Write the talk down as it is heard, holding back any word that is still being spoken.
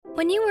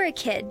When you were a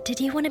kid, did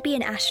you want to be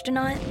an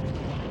astronaut?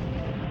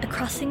 A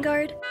crossing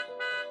guard?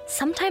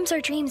 Sometimes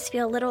our dreams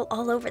feel a little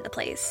all over the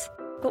place,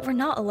 but we're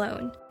not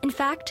alone. In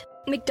fact,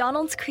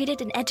 McDonald's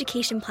created an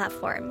education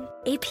platform,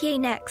 APA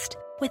Next,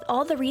 with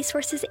all the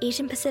resources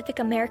Asian Pacific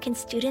American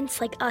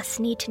students like us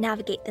need to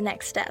navigate the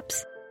next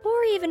steps,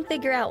 or even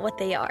figure out what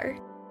they are.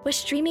 With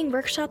streaming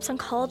workshops on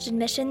college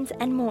admissions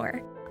and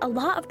more, a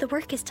lot of the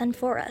work is done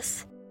for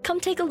us.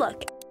 Come take a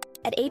look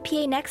at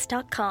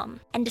apanext.com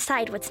and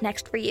decide what's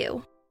next for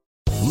you.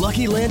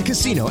 Lucky Land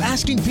Casino,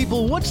 asking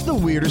people, what's the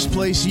weirdest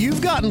place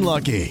you've gotten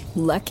lucky?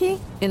 Lucky?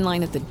 In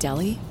line at the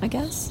deli, I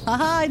guess?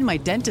 Aha, in my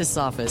dentist's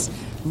office.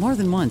 More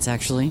than once,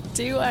 actually.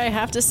 Do I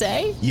have to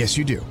say? Yes,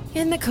 you do.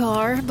 In the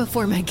car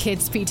before my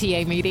kids'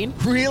 PTA meeting.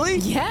 Really?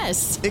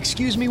 Yes.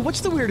 Excuse me,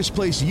 what's the weirdest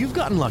place you've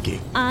gotten lucky?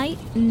 I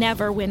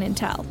never win and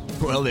tell.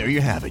 Well, there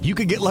you have it. You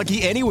can get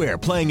lucky anywhere,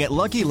 playing at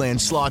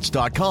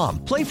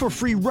LuckyLandSlots.com. Play for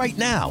free right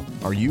now.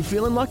 Are you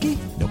feeling lucky?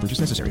 No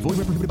purchase necessary. Void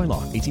where prohibited by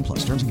law. 18 plus.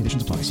 Terms and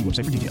conditions apply. See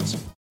website for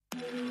details.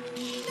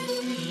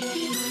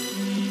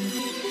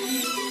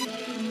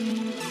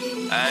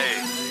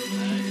 Hey.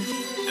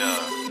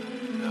 Yeah.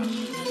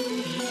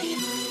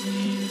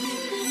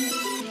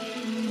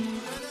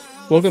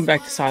 Welcome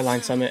back to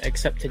Sideline Summit,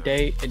 except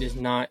today it is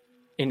not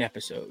an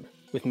episode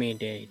with me and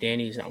Danny.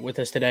 Danny is not with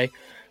us today.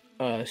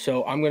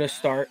 So I'm going to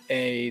start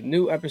a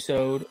new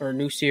episode or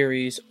new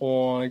series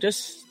on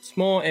just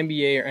small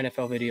NBA or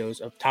NFL videos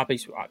of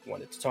topics I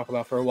wanted to talk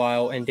about for a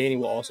while, and Danny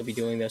will also be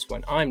doing this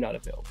when I'm not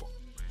available.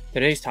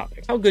 Today's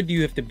topic: how good do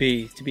you have to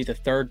be the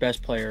third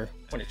best player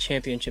on a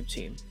championship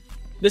team?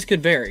 This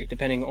could vary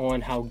depending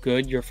on how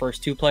good your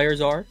first two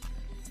players are.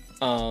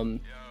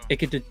 It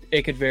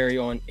could vary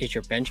on, is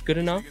your bench good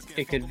enough?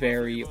 It could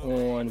vary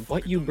on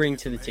what you bring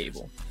to the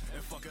table.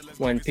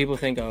 When people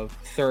think of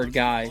third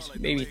guys,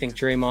 maybe think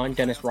Draymond,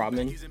 Dennis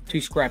Rodman, two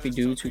scrappy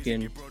dudes who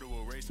can,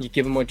 you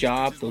give them a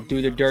job, they'll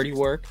do the dirty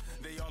work.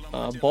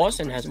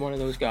 Boston has one of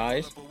those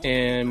guys,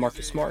 and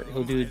Marcus Smart.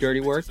 He'll do the dirty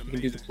work, he can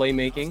do the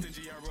playmaking.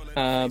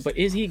 But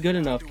is he good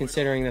enough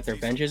considering that their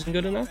bench isn't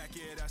good enough?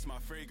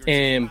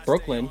 In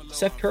Brooklyn,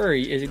 Seth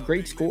Curry is a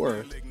great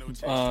scorer,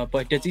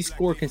 but does he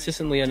score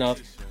consistently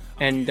enough?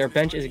 And their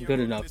bench isn't good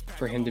enough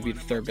for him to be the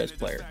third best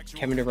player.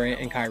 Kevin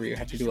Durant and Kyrie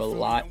have to do a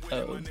lot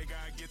of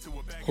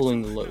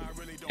pulling the load.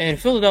 And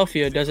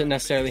Philadelphia doesn't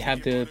necessarily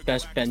have the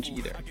best bench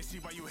either.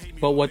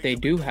 But what they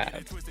do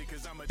have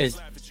is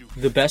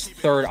the best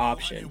third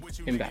option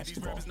in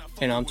basketball.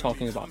 And I'm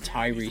talking about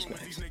Tyrese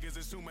Maxey.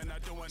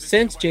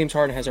 Since James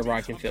Harden has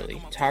arrived in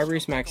Philly,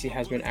 Tyrese Maxey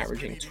has been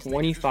averaging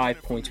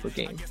 25 points per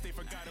game.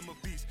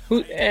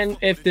 And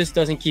if this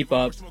doesn't keep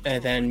up,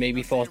 and then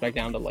maybe falls back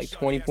down to like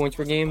 20 points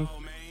per game,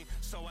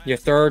 your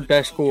third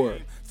best scorer,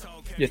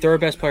 your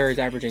third best player is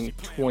averaging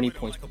 20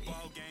 points per game.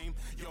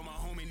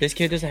 This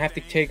kid doesn't have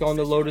to take on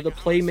the load of the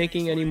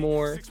playmaking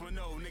anymore.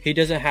 He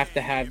doesn't have to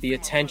have the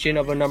attention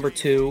of a number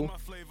two.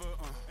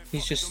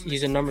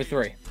 He's a number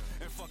three.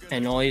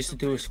 And all he has to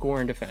do is score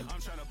and defend.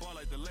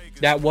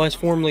 That was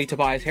formerly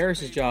Tobias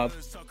Harris's job,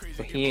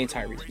 but he ain't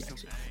Tyrese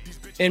Maxey.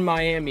 In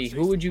Miami,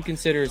 who would you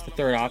consider as the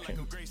third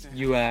option?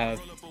 You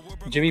have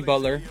Jimmy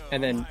Butler,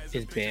 and then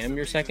is Bam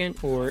your second,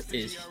 or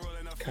is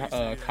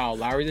Kyle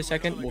Lowry the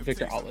second? Will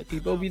Victor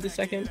Oladipo be the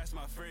second?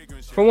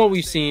 From what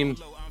we've seen,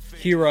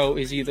 Hero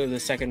is either the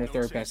second or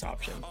third best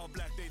option.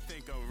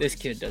 This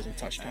kid doesn't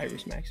touch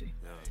Tyrese Maxey.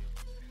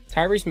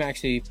 Tyrese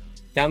Maxey,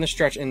 down the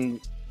stretch in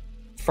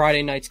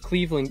Friday night's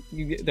Cleveland,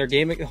 their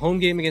home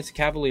game against the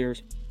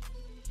Cavaliers,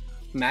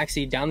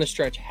 Maxey down the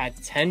stretch had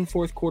 10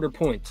 fourth quarter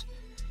points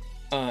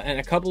and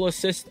a couple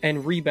assists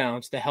and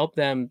rebounds to help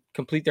them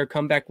complete their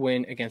comeback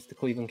win against the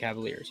Cleveland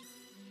Cavaliers.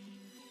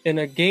 In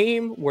a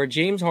game where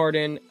James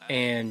Harden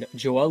and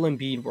Joel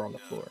Embiid were on the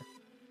floor,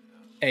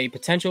 a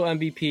potential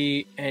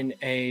MVP and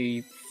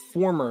a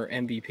former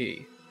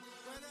MVP,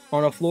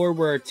 on a floor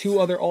where two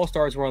other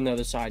All-Stars were on the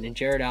other side, and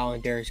Jared Allen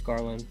and Darius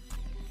Garland,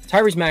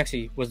 Tyrese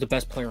Maxey was the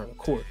best player on the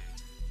court.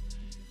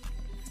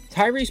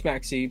 Tyrese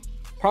Maxey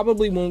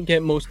probably won't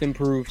get most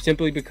improved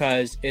simply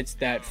because it's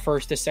that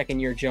first to second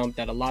year jump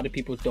that a lot of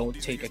people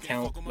don't take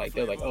account. Like,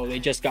 they're like, oh, they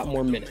just got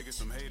more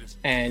minutes.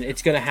 And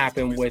it's going to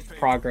happen with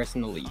progress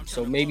in the league.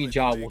 So maybe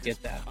Ja will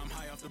get that.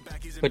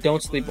 But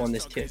don't sleep on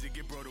this kid.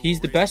 He's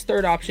the best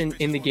third option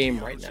in the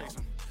game right now,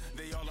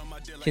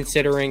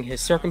 considering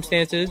his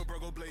circumstances,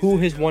 who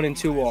his 1 and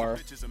 2 are,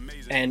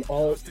 and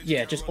all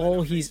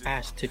he's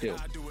asked to do.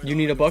 You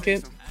need a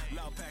bucket?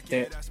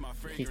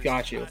 He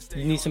got you.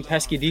 You need some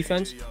pesky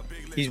defense?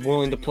 He's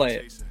willing to play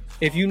it.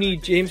 If you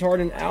need James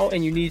Harden out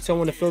and you need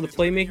someone to fill the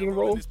playmaking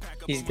role,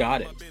 he's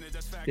got it.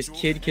 This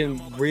kid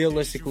can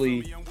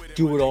realistically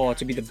do it all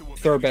to be the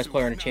third best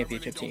player on a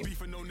championship team.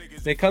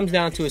 When it comes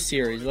down to a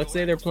series, let's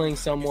say they're playing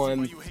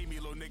someone,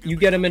 you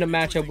get them in a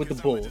matchup with the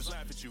Bulls.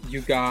 You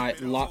got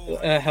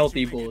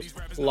healthy Bulls.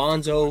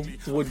 Lonzo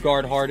would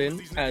guard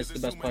Harden as the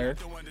best player.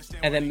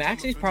 And then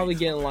Maxey's probably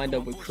getting lined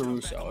up with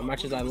Caruso. As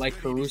much as I like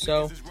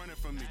Caruso,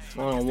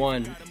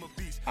 one-on-one,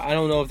 I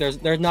don't know if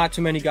there's not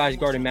too many guys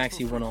guarding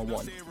Maxey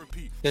one-on-one.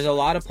 There's a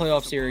lot of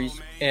playoff series,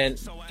 and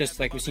just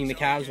like we've seen the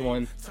Cavs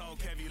one,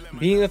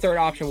 being a third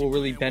option will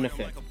really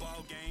benefit.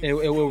 It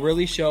will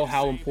really show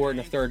how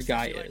important a third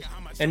guy is.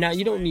 And now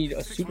you don't need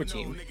a super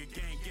team,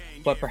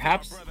 but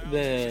perhaps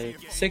the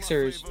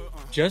Sixers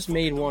just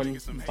made one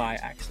by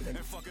accident.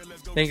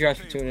 Thank you guys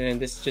for tuning in.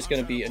 This is just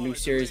going to be a new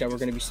series that we're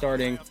going to be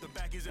starting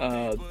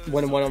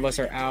when one of us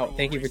are out.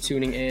 Thank you for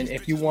tuning in.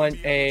 If you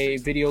want a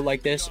video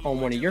like this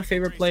on one of your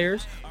favorite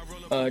players,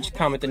 just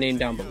comment the name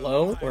down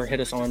below or hit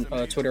us on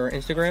Twitter or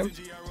Instagram.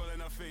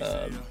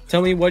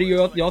 Tell me, what are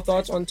your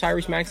thoughts on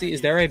Tyrese Maxey?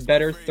 Is there a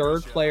better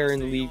third player in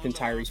the league than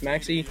Tyrese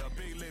Maxey?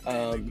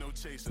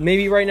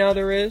 Maybe right now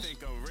there is,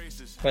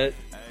 but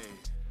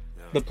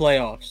the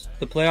playoffs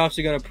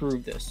are going to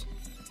prove this.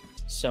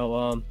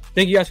 So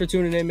thank you guys for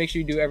tuning in. Make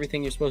sure you do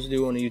everything you're supposed to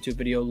do on a YouTube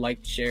video: like,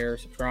 share,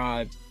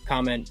 subscribe,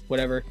 comment,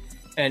 whatever.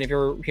 And if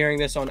you're hearing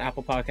this on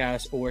Apple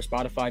Podcasts or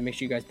Spotify, make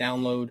sure you guys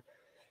download,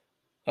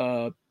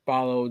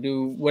 follow,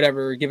 do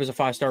whatever, give us a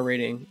 5-star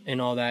rating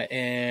and all that.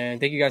 And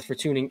thank you guys for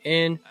tuning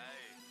in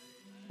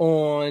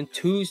on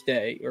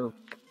Tuesday, or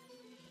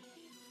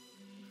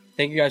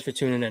thank you guys for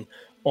tuning in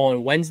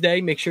on Wednesday.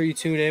 Make sure you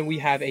tune in. We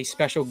have a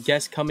special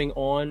guest coming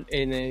on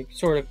in a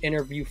sort of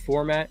interview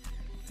format.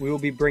 We will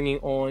be bringing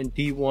on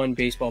D1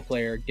 baseball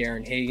player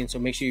Darren Hagen. So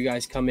make sure you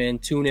guys come in,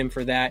 tune in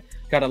for that.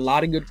 Got a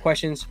lot of good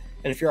questions.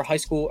 And if you're a high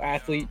school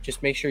athlete,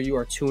 just make sure you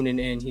are tuning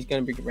in. He's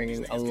going to be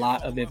bringing a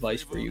lot of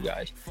advice for you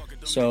guys.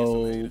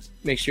 So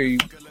make sure you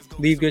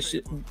leave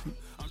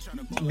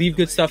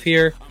good stuff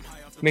here.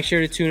 Make sure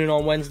to tune in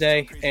on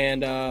Wednesday,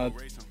 and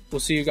we'll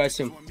see you guys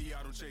soon.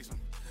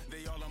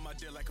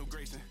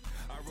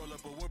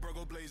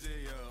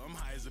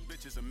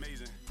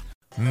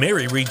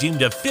 Mary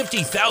redeemed a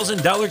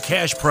 $50,000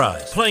 cash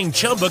prize playing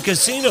Chumba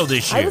Casino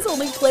this year. I was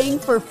only playing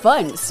for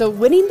fun, so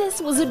winning this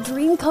was a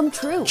dream come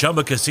true.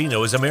 Chumba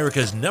Casino is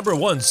America's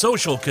 #1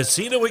 social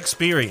casino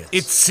experience.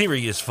 It's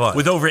serious fun.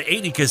 With over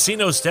 80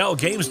 casino-style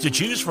games to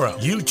choose from,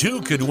 you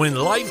too could win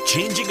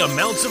life-changing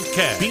amounts of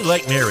cash. Be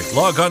like Mary.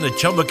 Log on to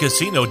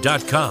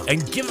ChumbaCasino.com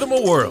and give them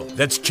a whirl.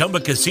 That's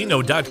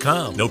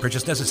ChumbaCasino.com. No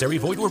purchase necessary.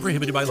 Void or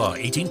prohibited by law.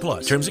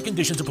 18+. Terms and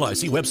conditions apply.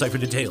 See website for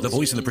details. The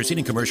voice in the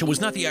preceding commercial was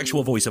not the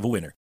actual voice of a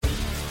winner.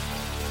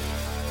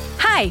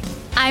 Hi,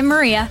 I'm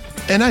Maria.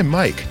 And I'm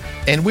Mike.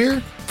 And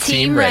we're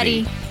Team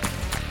Ready.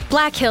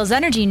 Black Hills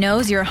Energy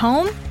knows your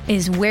home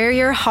is where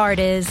your heart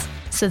is,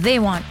 so they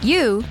want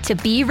you to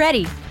be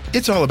ready.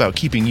 It's all about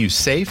keeping you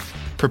safe,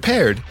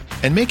 prepared,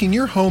 and making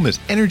your home as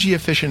energy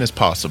efficient as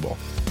possible.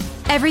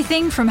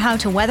 Everything from how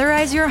to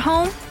weatherize your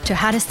home to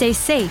how to stay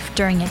safe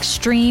during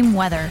extreme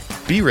weather.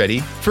 Be ready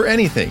for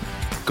anything.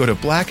 Go to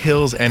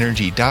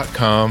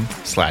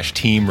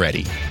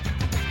blackhillsenergy.com/teamready.